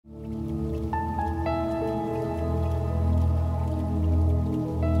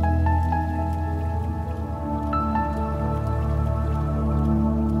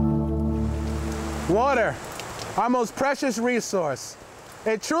Water, our most precious resource.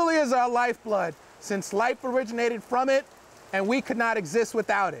 It truly is our lifeblood, since life originated from it, and we could not exist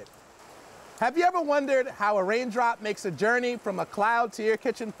without it. Have you ever wondered how a raindrop makes a journey from a cloud to your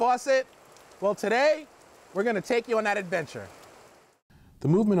kitchen faucet? Well, today, we're going to take you on that adventure. The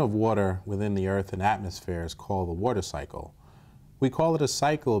movement of water within the earth and atmosphere is called the water cycle. We call it a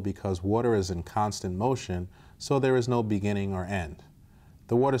cycle because water is in constant motion, so there is no beginning or end.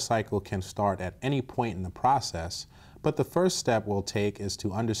 The water cycle can start at any point in the process, but the first step we'll take is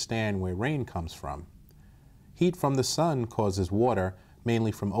to understand where rain comes from. Heat from the sun causes water,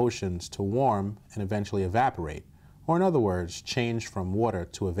 mainly from oceans, to warm and eventually evaporate, or in other words, change from water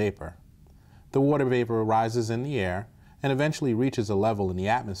to a vapor. The water vapor rises in the air and eventually reaches a level in the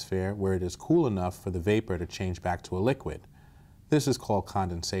atmosphere where it is cool enough for the vapor to change back to a liquid. This is called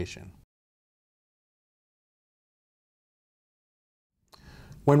condensation.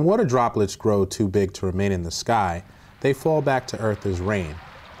 When water droplets grow too big to remain in the sky, they fall back to earth as rain.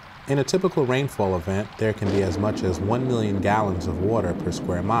 In a typical rainfall event, there can be as much as 1 million gallons of water per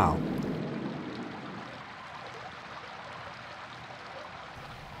square mile.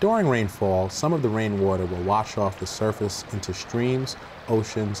 During rainfall, some of the rainwater will wash off the surface into streams,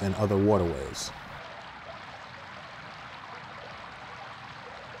 oceans, and other waterways.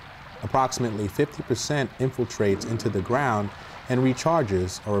 Approximately 50% infiltrates into the ground and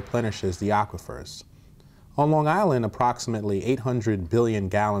recharges or replenishes the aquifers. On Long Island, approximately 800 billion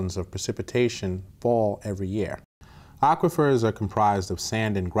gallons of precipitation fall every year. Aquifers are comprised of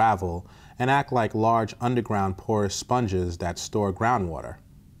sand and gravel and act like large underground porous sponges that store groundwater.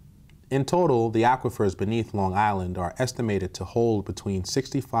 In total, the aquifers beneath Long Island are estimated to hold between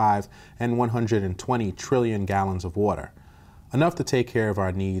 65 and 120 trillion gallons of water, enough to take care of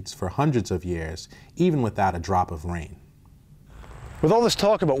our needs for hundreds of years, even without a drop of rain. With all this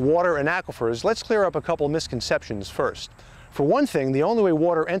talk about water and aquifers, let's clear up a couple misconceptions first. For one thing, the only way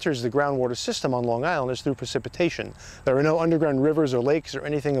water enters the groundwater system on Long Island is through precipitation. There are no underground rivers or lakes or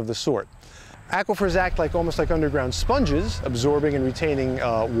anything of the sort. Aquifers act almost like underground sponges, absorbing and retaining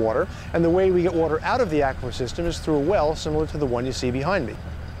water, and the way we get water out of the aquifer system is through a well similar to the one you see behind me.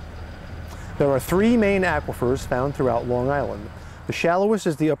 There are three main aquifers found throughout Long Island. The shallowest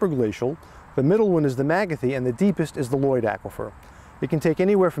is the upper glacial, the middle one is the Magathie, and the deepest is the Lloyd aquifer. It can take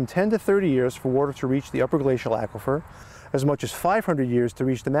anywhere from 10 to 30 years for water to reach the upper glacial aquifer, as much as 500 years to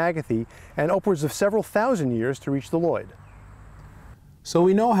reach the Magathie, and upwards of several thousand years to reach the Lloyd. So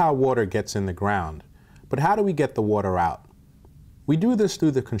we know how water gets in the ground, but how do we get the water out? We do this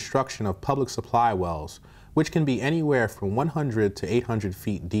through the construction of public supply wells, which can be anywhere from 100 to 800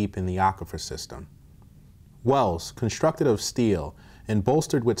 feet deep in the aquifer system. Wells, constructed of steel and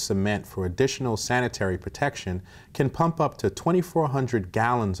bolstered with cement for additional sanitary protection, can pump up to 2,400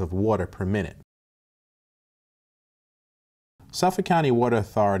 gallons of water per minute. Suffolk County Water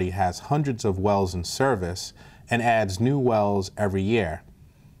Authority has hundreds of wells in service and adds new wells every year.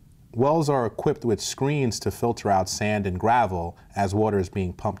 Wells are equipped with screens to filter out sand and gravel as water is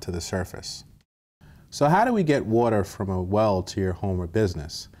being pumped to the surface. So how do we get water from a well to your home or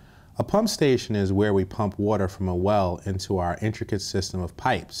business? A pump station is where we pump water from a well into our intricate system of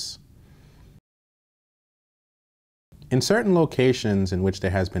pipes. In certain locations in which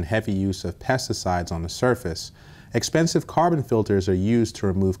there has been heavy use of pesticides on the surface, expensive carbon filters are used to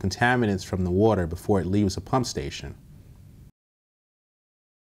remove contaminants from the water before it leaves a pump station.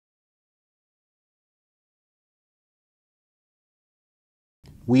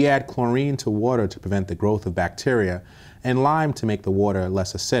 We add chlorine to water to prevent the growth of bacteria and lime to make the water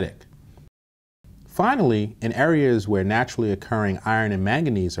less acidic. Finally, in areas where naturally occurring iron and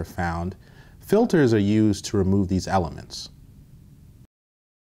manganese are found, filters are used to remove these elements.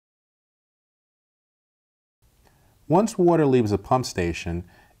 Once water leaves a pump station,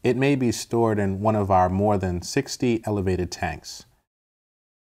 it may be stored in one of our more than 60 elevated tanks.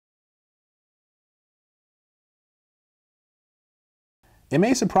 It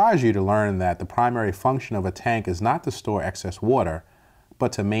may surprise you to learn that the primary function of a tank is not to store excess water,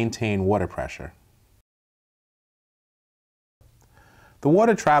 but to maintain water pressure. The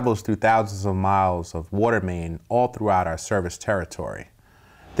water travels through thousands of miles of water main all throughout our service territory.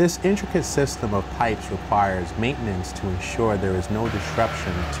 This intricate system of pipes requires maintenance to ensure there is no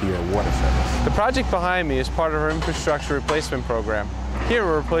disruption to your water service. The project behind me is part of our infrastructure replacement program. Here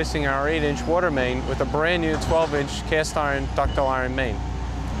we're replacing our 8-inch water main with a brand new 12-inch cast iron ductile iron main.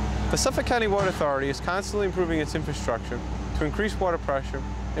 The Suffolk County Water Authority is constantly improving its infrastructure to increase water pressure,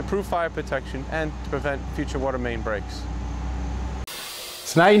 improve fire protection, and to prevent future water main breaks.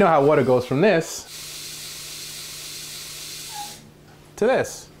 So now you know how water goes from this to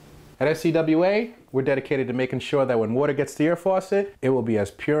this. At SCWA, we're dedicated to making sure that when water gets to your faucet, it will be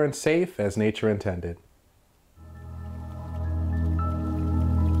as pure and safe as nature intended.